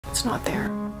It's not there.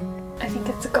 I think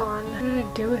it's gone. What did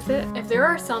I do with it? If there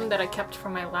are some that I kept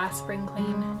from my last spring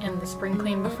clean and the spring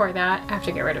clean before that, I have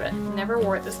to get rid of it. Never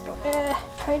wore this book.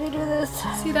 Try to do this.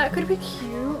 See, that could be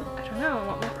cute. I don't know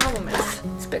what my problem is.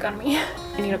 It's big on me.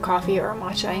 I need a coffee or a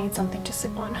matcha. I need something to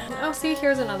sip on. Oh, see,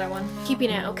 here's another one. Keeping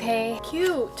it, okay?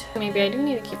 Cute. Maybe I do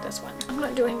need to keep this one. I'm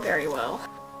not doing very well.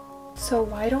 So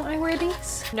why don't I wear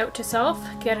these? Note to self,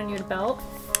 get a new belt.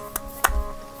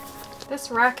 This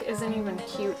rack isn't even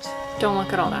cute. Don't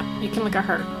look at all that. You can look at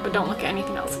her, but don't look at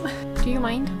anything else. Do you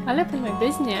mind? I live in my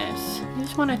business. You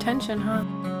just want attention, huh?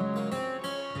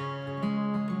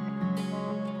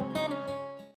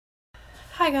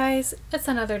 Hi guys, it's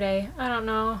another day. I don't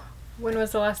know when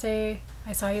was the last day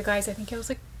I saw you guys. I think it was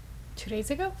like 2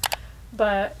 days ago.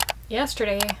 But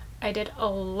yesterday I did a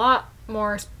lot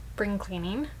more spring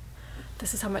cleaning.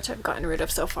 This is how much I've gotten rid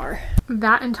of so far.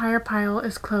 That entire pile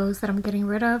is clothes that I'm getting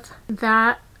rid of.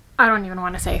 That, I don't even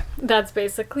want to say. That's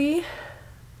basically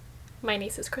my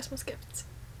niece's Christmas gifts.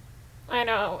 I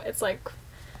know, it's like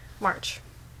March.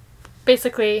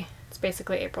 Basically, it's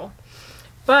basically April.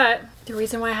 But the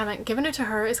reason why I haven't given it to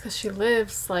her is because she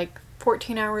lives like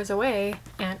 14 hours away.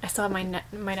 And I still have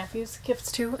my nephew's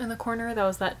gifts too in the corner. That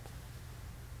was that,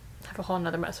 I have a whole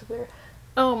nother mess over there.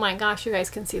 Oh my gosh, you guys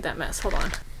can see that mess. Hold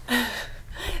on.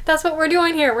 That's what we're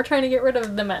doing here. We're trying to get rid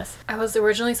of the mess. I was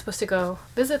originally supposed to go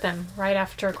visit them right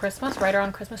after Christmas, right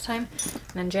around Christmas time.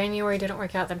 And then January didn't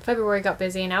work out. Then February got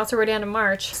busy. And now it's already end of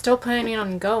March. Still planning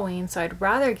on going, so I'd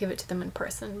rather give it to them in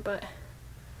person. But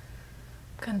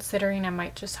considering I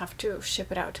might just have to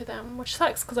ship it out to them, which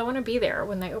sucks because I want to be there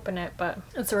when they open it. But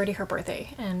it's already her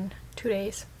birthday in 2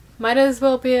 days. Might as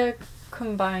well be a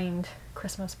combined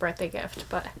Christmas birthday gift.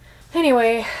 But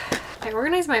anyway, I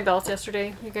organized my belts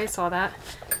yesterday. You guys saw that.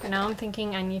 And now I'm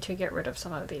thinking I need to get rid of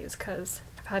some of these because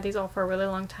I've had these all for a really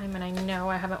long time and I know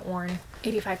I haven't worn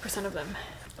 85% of them.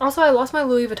 Also, I lost my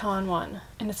Louis Vuitton one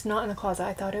and it's not in the closet.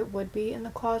 I thought it would be in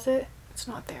the closet. It's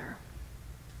not there.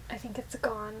 I think it's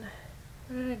gone.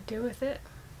 What did I do with it?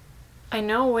 I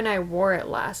know when I wore it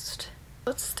last.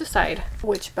 Let's decide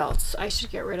which belts I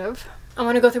should get rid of. I'm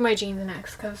gonna go through my jeans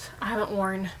next because I haven't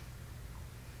worn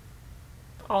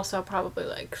also probably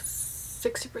like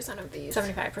 60% of these,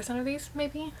 75% of these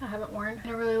maybe I haven't worn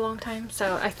in a really long time.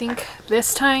 So I think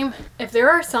this time, if there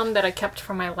are some that I kept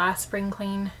from my last spring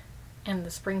clean and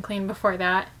the spring clean before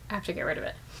that, I have to get rid of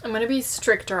it. I'm gonna be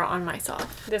stricter on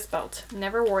myself. This belt,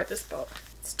 never wore this belt.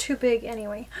 It's too big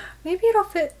anyway. Maybe it'll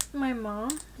fit my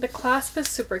mom. The clasp is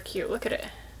super cute. Look at it.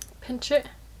 Pinch it.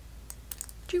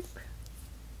 Joop.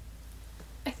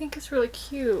 I think it's really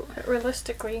cute. But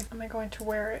realistically, am I going to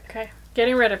wear it? Okay,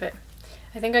 getting rid of it.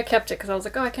 I think I kept it because I was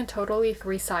like, oh, I can totally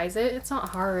resize it. It's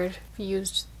not hard. I've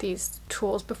used these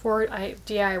tools before. I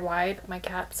DIY'd my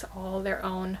cats all their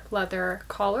own leather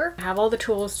collar. I have all the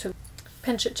tools to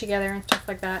pinch it together and stuff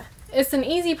like that. It's an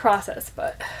easy process,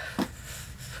 but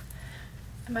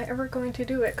am I ever going to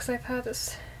do it? Because I've had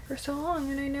this for so long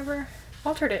and I never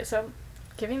altered it. So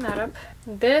giving that up.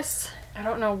 This, I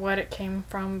don't know what it came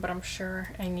from, but I'm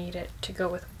sure I need it to go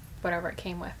with whatever it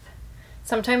came with.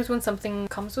 Sometimes when something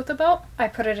comes with a belt, I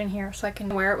put it in here so I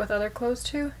can wear it with other clothes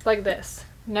too. Like this.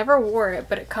 Never wore it,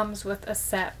 but it comes with a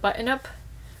set button up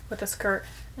with a skirt.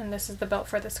 And this is the belt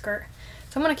for the skirt.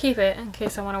 So I'm going to keep it in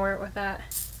case I want to wear it with that.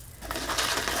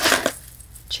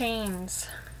 Chains.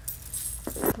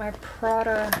 My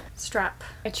Prada strap.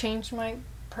 I changed my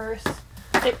purse.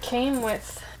 It came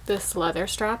with this leather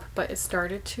strap, but it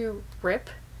started to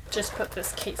rip. Just put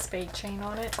this Kate Spade chain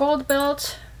on it. Gold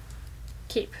belt.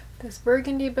 Keep. This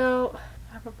burgundy belt.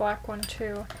 I have a black one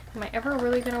too. Am I ever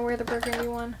really gonna wear the burgundy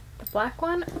one? The black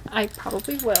one? I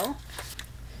probably will.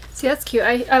 See, that's cute.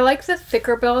 I like the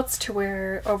thicker belts to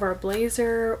wear over a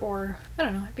blazer or, I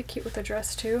don't know, it'd be cute with a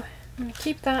dress too. I'm gonna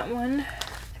keep that one.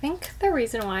 I think the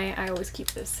reason why I always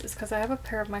keep this is because I have a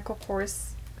pair of Michael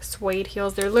Kors suede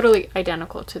heels. They're literally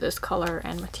identical to this color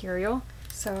and material.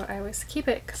 So I always keep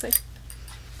it because I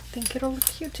think it'll look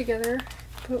cute together.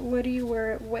 But what do you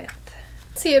wear it with?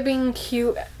 See it being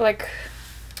cute, like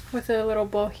with a little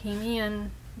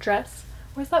bohemian dress.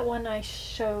 Where's that one I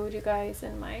showed you guys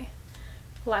in my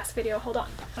last video? Hold on.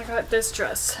 I got this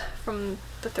dress from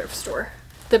the thrift store.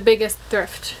 The biggest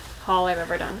thrift haul I've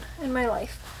ever done in my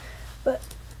life. But,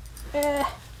 I'm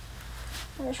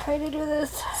gonna try to do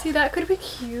this. See, that could be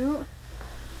cute.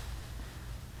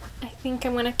 I think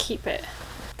I'm gonna keep it.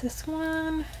 This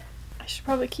one, I should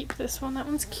probably keep this one. That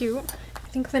one's cute.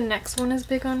 I think the next one is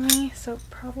big on me, so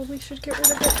probably should get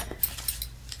rid of it.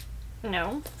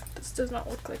 No, this does not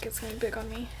look like it's gonna be big on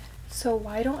me. So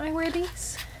why don't I wear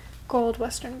these? Gold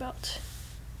Western belt.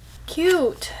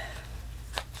 Cute.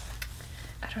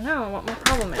 I I don't know what my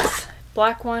problem is.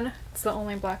 Black one. It's the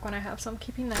only black one I have, so I'm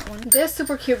keeping that one. This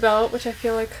super cute belt, which I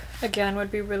feel like, again,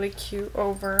 would be really cute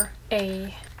over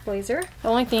a blazer. The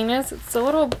only thing is, it's a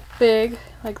little big.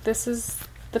 Like, this is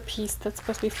the piece that's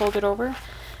supposed to be folded over.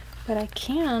 But I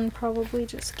can probably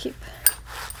just keep...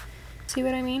 See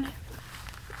what I mean?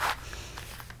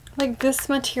 Like, this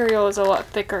material is a lot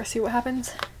thicker. See what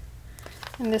happens?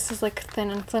 And this is like thin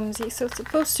and flimsy, so it's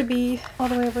supposed to be all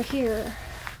the way over here.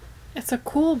 It's a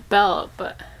cool belt,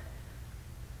 but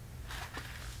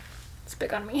it's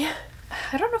big on me.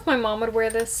 I don't know if my mom would wear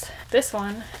this. This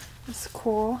one is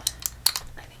cool.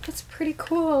 I think it's pretty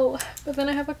cool, but then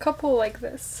I have a couple like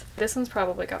this. This one's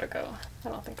probably gotta go. I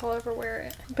don't think I'll ever wear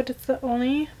it, but it's the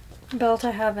only belt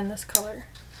I have in this color,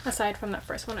 aside from that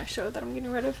first one I showed that I'm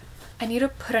getting rid of. I need to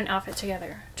put an outfit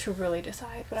together to really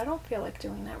decide, but I don't feel like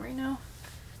doing that right now.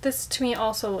 This to me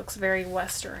also looks very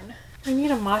Western. I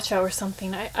need a matcha or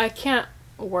something. I can't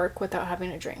work without having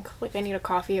a drink. Like, I need a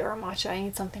coffee or a matcha. I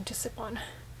need something to sip on.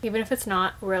 Even if it's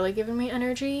not really giving me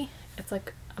energy, it's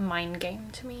like a mind game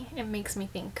to me. It makes me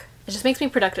think. It just makes me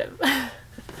productive.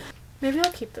 Maybe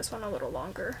I'll keep this one a little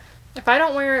longer. If I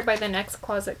don't wear it by the next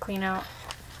closet clean out,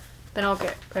 then I'll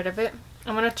get rid of it.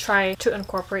 I'm gonna try to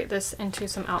incorporate this into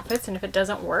some outfits, and if it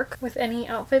doesn't work with any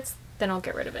outfits, then I'll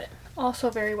get rid of it. Also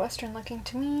very Western looking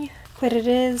to me, but it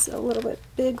is a little bit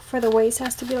big for the waist. It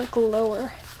has to be like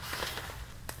lower.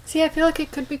 See, I feel like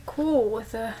it could be cool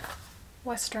with a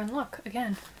Western look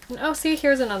again. And oh, see,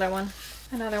 here's another one.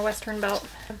 Another Western belt.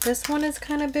 This one is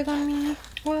kind of big on me.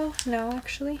 Well, no,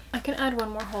 actually. I can add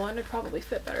one more hole and it'd probably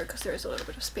fit better because there's a little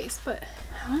bit of space, but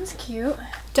that one's cute.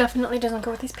 Definitely doesn't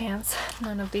go with these pants.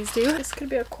 None of these do. This could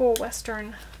be a cool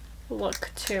Western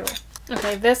look too.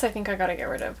 Okay, this I think I gotta get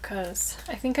rid of because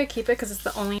I think I keep it because it's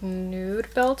the only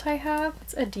nude belt I have.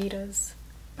 It's Adidas.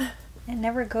 It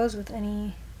never goes with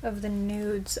any of the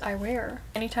nudes I wear.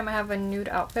 Anytime I have a nude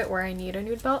outfit where I need a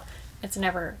nude belt, it's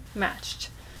never matched.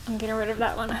 I'm getting rid of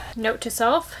that one. Note to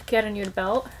self, get a nude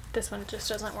belt. This one just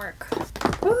doesn't work.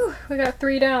 Woo, we got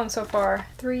 3 down so far.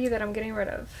 3 that I'm getting rid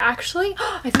of. Actually,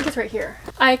 I think it's right here.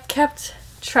 I kept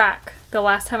track. The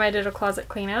last time I did a closet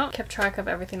clean out, kept track of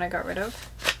everything I got rid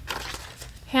of.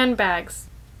 Handbags.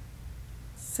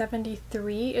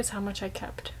 73 is how much I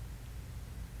kept.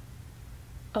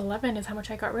 11 is how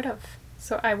much I got rid of.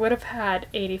 So I would have had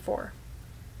 84.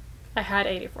 I had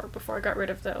 84 before I got rid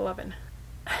of the 11.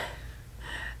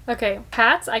 Okay,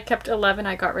 hats, I kept 11,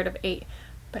 I got rid of 8.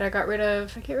 But I got rid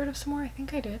of, did I get rid of some more? I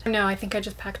think I did. No, I think I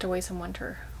just packed away some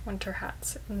winter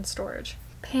hats in storage.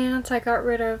 Pants, I got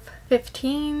rid of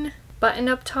 15.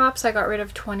 Button-up tops, I got rid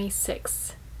of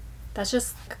 26. That's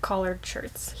just collared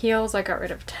shirts. Heels, I got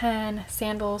rid of 10.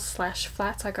 Sandals /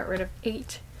 flats, I got rid of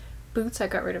 8. Boots, I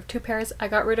got rid of 2 pairs. I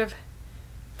got rid of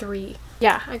 3.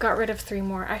 Yeah, I got rid of 3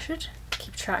 more. I should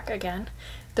keep track again.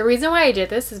 The reason why I did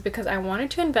this is because I wanted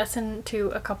to invest into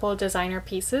a couple of designer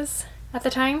pieces at the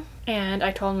time, and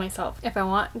I told myself if I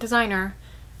want designer,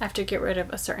 I have to get rid of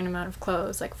a certain amount of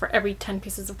clothes. Like for every 10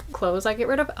 pieces of clothes I get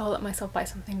rid of, I'll let myself buy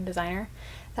something designer.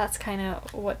 That's kind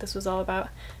of what this was all about.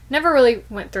 Never really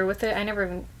went through with it. I never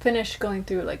even finished going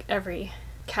through like every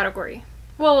category.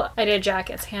 Well, I did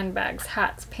jackets, handbags,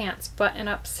 hats, pants,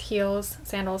 button-ups, heels,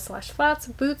 sandals / flats,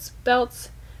 boots, belts.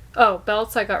 Oh,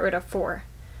 belts I got rid of 4.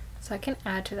 So I can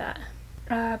add to that.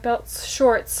 Belts,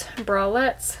 shorts,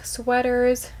 bralettes,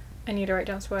 sweaters. I need to write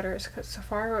down sweaters because so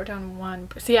far I wrote down 1.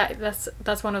 So yeah,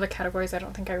 that's one of the categories I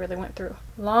don't think I really went through.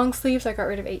 Long sleeves, I got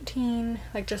rid of 18.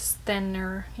 Like just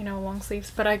thinner, you know, long sleeves.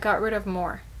 But I got rid of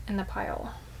more in the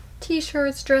pile.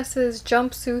 T-shirts, dresses,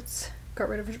 jumpsuits. Got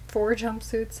rid of 4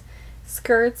 jumpsuits.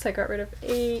 Skirts, I got rid of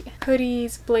 8.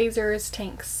 Hoodies, blazers,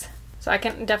 tanks. So I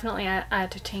can definitely add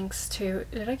to tanks too.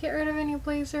 Did I get rid of any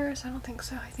blazers? I don't think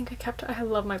so. I think I kept, I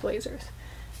love my blazers.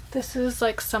 This is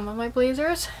like some of my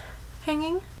blazers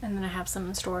hanging. And then I have some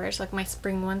in storage, like my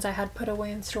spring ones I had put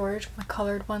away in storage. My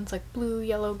colored ones like blue,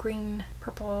 yellow, green,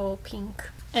 purple,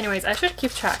 pink. Anyways, I should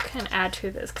keep track and add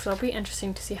to this because it'll be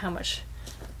interesting to see how much,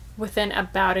 within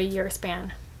about a year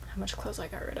span, how much clothes I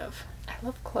got rid of. I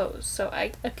love clothes, so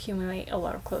I accumulate a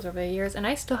lot of clothes over the years, and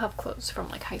I still have clothes from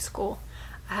like high school.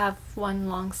 I have one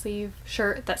long sleeve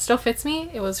shirt that still fits me.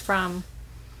 It was from,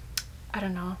 I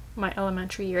don't know, my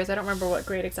elementary years. I don't remember what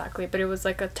grade exactly, but it was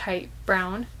like a tight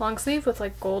brown long sleeve with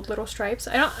like gold little stripes.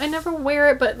 I never wear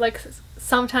it, but like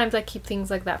sometimes I keep things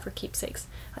like that for keepsakes.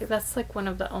 Like that's like one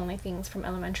of the only things from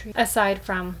elementary. Aside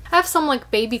from, I have some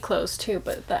like baby clothes too,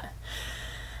 but that.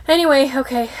 Anyway,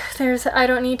 okay, I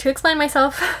don't need to explain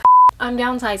myself. I'm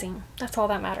downsizing. That's all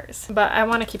that matters. But I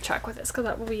want to keep track with this because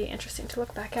that will be interesting to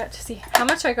look back at to see how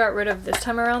much I got rid of this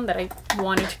time around that I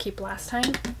wanted to keep last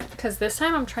time. Because this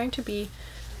time I'm trying to be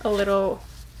a little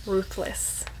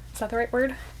ruthless. Is that the right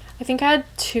word? I think I had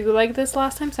 2 like this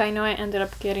last time, so I know I ended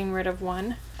up getting rid of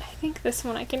 1. I think this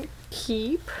one I can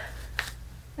keep.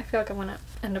 I feel like I want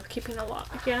to end up keeping a lot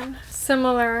again.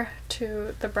 Similar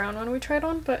to the brown one we tried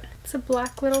on, but it's a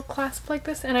black little clasp like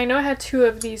this. And I know I had 2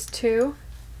 of these too.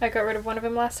 I got rid of one of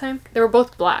them last time. They were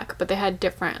both black, but they had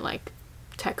different like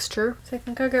texture. So I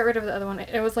think I got rid of the other one.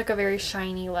 It was like a very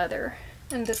shiny leather.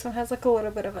 And this one has like a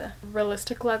little bit of a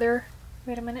realistic leather.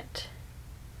 Wait a minute.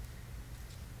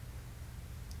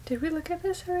 Did we look at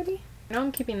this already? I know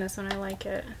I'm keeping this one. I like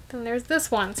it. Then there's this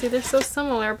one. See, they're so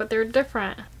similar, but they're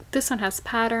different. This one has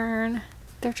pattern.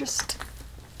 They're just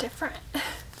different.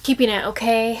 Keeping it,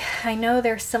 okay. I know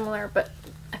they're similar, but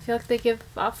I feel like they give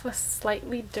off a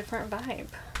slightly different vibe.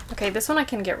 Okay, this one I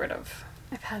can get rid of.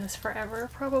 I've had this forever,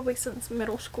 probably since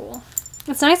middle school.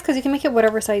 It's nice because you can make it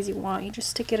whatever size you want. You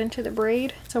just stick it into the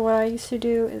braid. So what I used to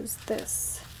do is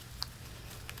this.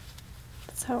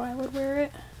 That's how I would wear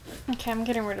it. Okay, I'm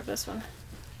getting rid of this one.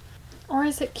 Or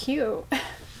is it cute?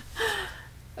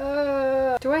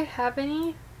 Do I have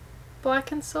any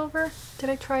black and silver? Did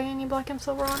I try any black and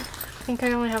silver on? I think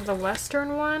I only have the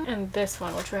Western one and this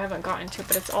one, which we haven't gotten to,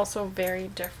 but it's also very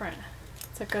different.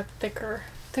 It's like a thicker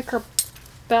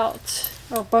belt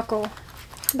or buckle.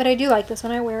 But I do like this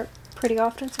one. I wear it pretty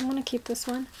often, so I'm gonna keep this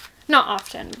one. Not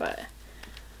often, but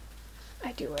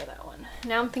I do wear that one.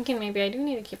 Now I'm thinking maybe I do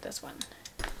need to keep this one.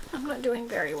 I'm not doing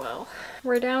very well.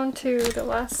 We're down to the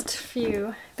last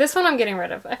few. This one I'm getting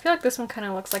rid of. I feel like this one kind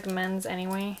of looks like men's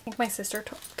anyway. I think my sister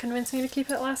convinced me to keep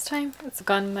it last time. It's a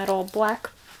gunmetal black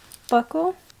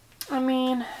buckle. I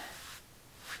mean,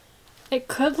 it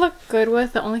could look good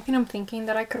with. The only thing I'm thinking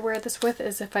that I could wear this with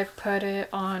is if I put it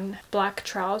on black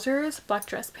trousers, black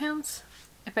dress pants.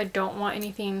 If I don't want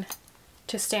anything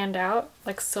to stand out,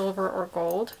 like silver or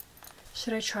gold.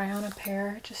 Should I try on a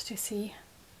pair just to see?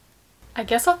 I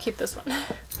guess I'll keep this one.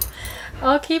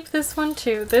 I'll keep this one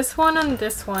too. This one and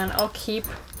this one I'll keep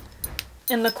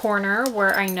in the corner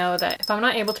where I know that if I'm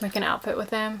not able to make an outfit with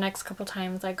them next couple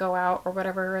times I go out or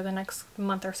whatever, or the next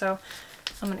month or so,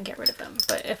 I'm gonna get rid of them.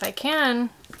 But if I can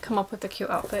come up with a cute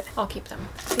outfit, I'll keep them.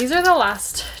 These are the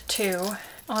last 2.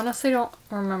 Honestly, don't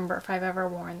remember if I've ever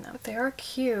worn them. But they are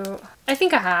cute. I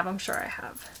think I have. I'm sure I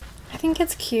have. I think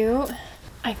it's cute.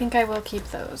 I think I will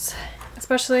keep those.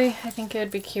 Especially, I think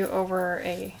it'd be cute over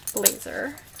a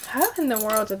blazer. How in the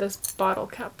world did this bottle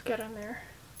cap get in there?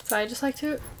 So I just like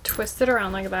to twist it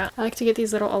around like that. I like to get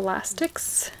these little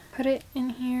elastics, put it in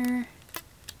here,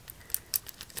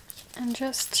 and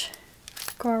just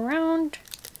go around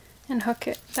and hook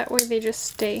it. That way they just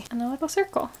stay in a little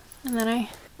circle. And then I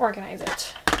organize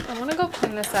it. I want to go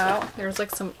clean this out. There's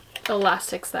like some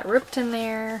elastics that ripped in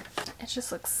there. It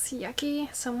just looks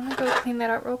yucky, so I'm gonna go clean that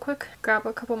out real quick, grab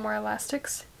a couple more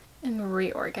elastics, and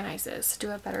reorganize this,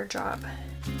 do a better job.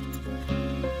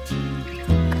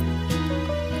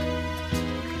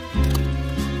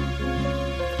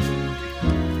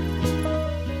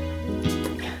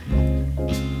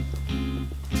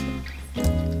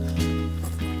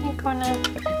 I'm gonna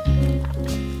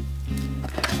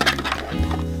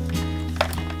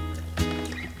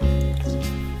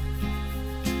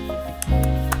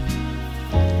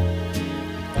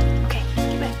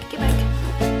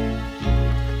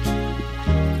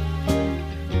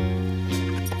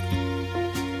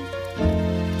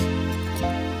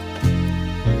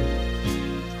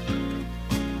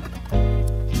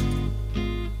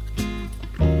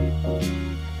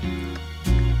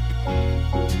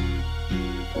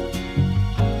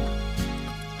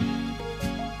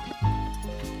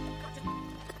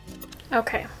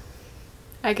okay,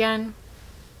 again,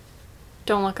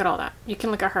 don't look at all that. You can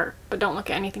look at her, but don't look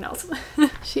at anything else.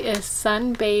 She is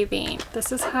sunbathing.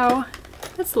 This is how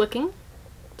it's looking.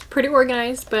 It's pretty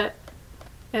organized, but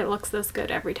it looks this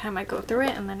good every time I go through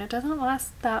it, and then it doesn't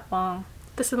last that long.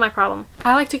 This is my problem.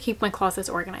 I like to keep my closets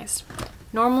organized.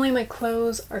 Normally my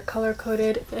clothes are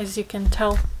color-coded, as you can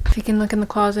tell. If you can look in the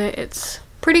closet, it's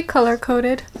pretty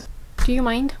color-coded. Do you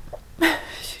mind?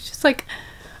 She's just like,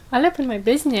 I live in my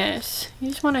business. You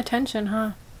just want attention,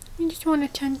 huh? You just want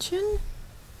attention?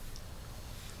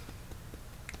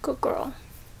 Good girl.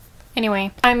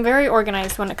 Anyway, I'm very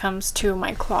organized when it comes to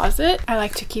my closet. I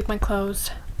like to keep my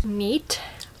clothes neat.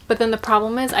 But then the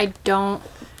problem is I don't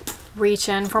reach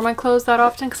in for my clothes that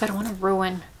often because I don't want to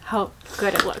ruin how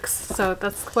good it looks. So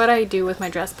that's what I do with my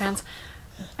dress pants.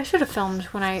 I should have filmed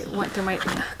when I went through my...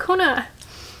 Kona!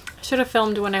 I should have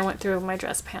filmed when I went through my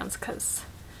dress pants because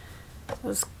It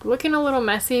was looking a little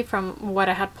messy from what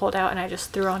I had pulled out, and I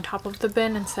just threw on top of the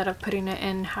bin instead of putting it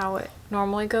in how it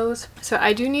normally goes. So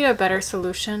I do need a better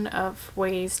solution of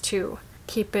ways to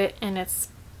keep it in its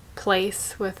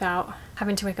place without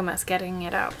having to make a mess getting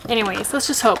it out. Anyways, let's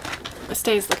just hope it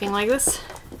stays looking like this,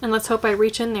 and let's hope I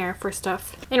reach in there for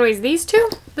stuff. Anyways, these two,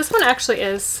 this one actually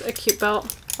is a cute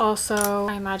belt. Also,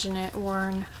 I imagine it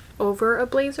worn over a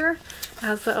blazer. It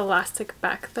has the elastic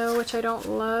back though, which I don't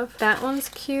love. That one's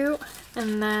cute.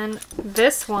 And then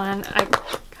this one I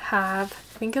have,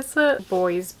 I think it's a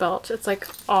boy's belt. It's like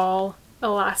all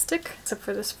elastic except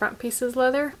for this front piece is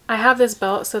leather. I have this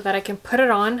belt so that I can put it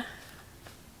on.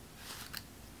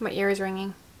 My ear is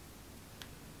ringing.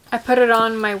 I put it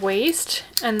on my waist,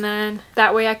 and then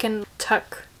that way I can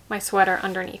tuck my sweater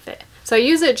underneath it. So I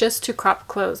use it just to crop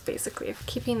clothes, basically,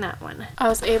 keeping that one. I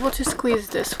was able to squeeze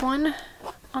this one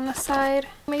on the side.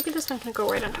 Maybe this one can go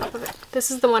right on top of it. This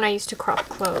is the one I used to crop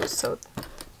clothes, so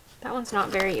that one's not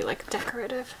very like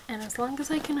decorative. And as long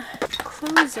as I can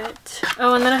close it.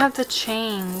 Oh, and then I have the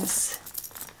chains.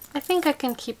 I think I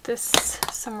can keep this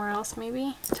somewhere else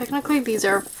maybe. Technically these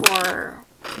are for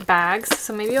bags,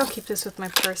 so maybe I'll keep this with my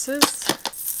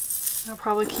purses. I'll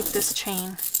probably keep this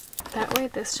chain. That way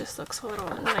this just looks a little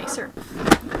nicer.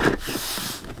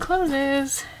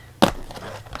 Closes.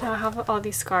 Now I have all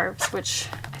these scarves, which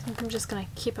I think I'm just gonna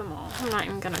keep them all. I'm not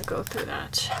even gonna go through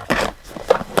that.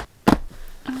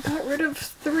 I got rid of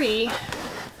 3.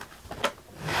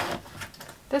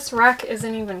 This rack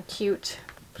isn't even cute,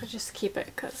 but I just keep it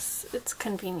because it's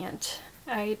convenient.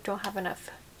 I don't have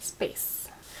enough space.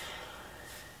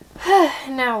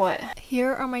 Now what?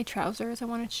 Here are my trousers. I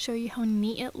wanted to show you how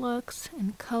neat it looks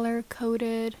and color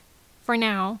coded for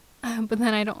now. But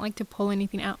then I don't like to pull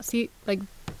anything out. See, like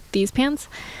these pants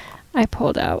I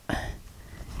pulled out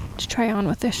to try on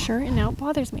with this shirt, and now it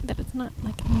bothers me that it's not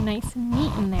like nice and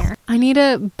neat in there. I need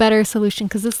a better solution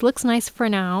because this looks nice for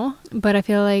now, but I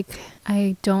feel like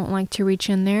I don't like to reach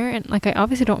in there, and like I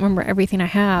obviously don't remember everything I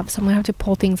have, so I'm gonna have to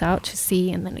pull things out to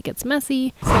see, and then it gets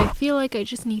messy. So I feel like I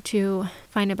just need to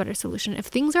find a better solution. If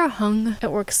things are hung,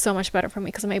 it works so much better for me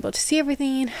because I'm able to see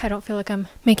everything. I don't feel like I'm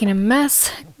making a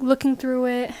mess looking through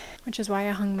it, which is why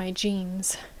I hung my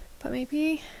jeans. But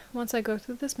maybe once I go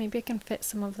through this, maybe I can fit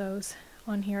some of those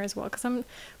on here as well, because I'm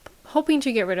hoping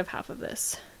to get rid of half of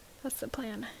this. That's the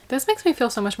plan. This makes me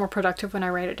feel so much more productive when I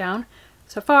write it down.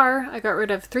 So far, I got rid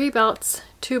of 3 belts,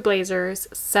 2 blazers,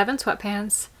 7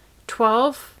 sweatpants,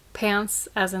 12 pants,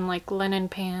 as in like linen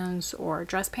pants or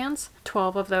dress pants,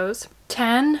 12 of those,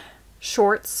 10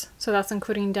 shorts, so that's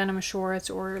including denim shorts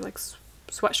or like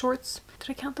sweat shorts. Did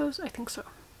I count those? I think so.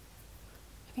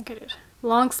 I think I did.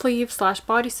 Long sleeve /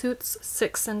 bodysuits,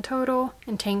 6 in total,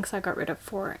 and tanks I got rid of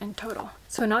 4 in total.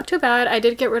 So not too bad. I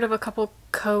did get rid of a couple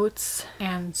coats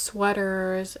and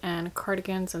sweaters and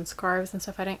cardigans and scarves and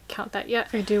stuff. I didn't count that yet.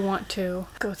 I do want to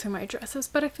go through my dresses,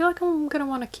 but I feel like I'm gonna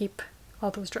want to keep all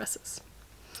those dresses.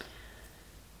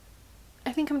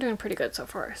 I think I'm doing pretty good so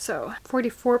far. So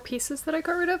 44 pieces that I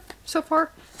got rid of so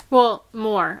far. Well,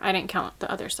 more. I didn't count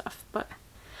the other stuff, but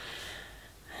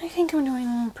I think I'm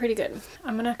doing pretty good.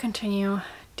 I'm gonna continue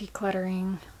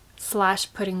decluttering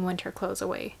 / putting winter clothes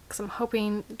away because I'm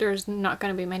hoping there's not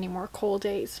gonna be many more cold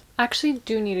days. I actually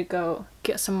do need to go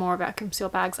get some more vacuum seal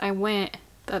bags. I went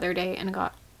the other day and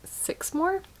got 6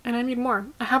 more, and I need more.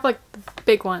 I have like the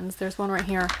big ones. There's one right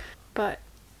here, but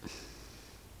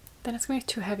then it's gonna be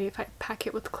too heavy if I pack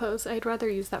it with clothes. I'd rather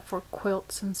use that for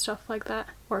quilts and stuff like that,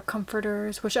 or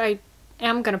comforters, which I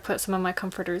am gonna put some of my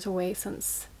comforters away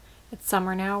since it's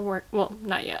summer now. Well,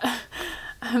 not yet.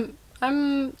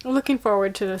 I'm looking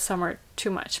forward to the summer too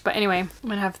much. But anyway, I'm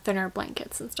gonna have thinner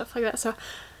blankets and stuff like that. So I'm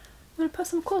gonna put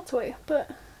some quilts away,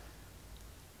 but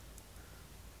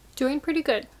doing pretty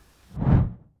good.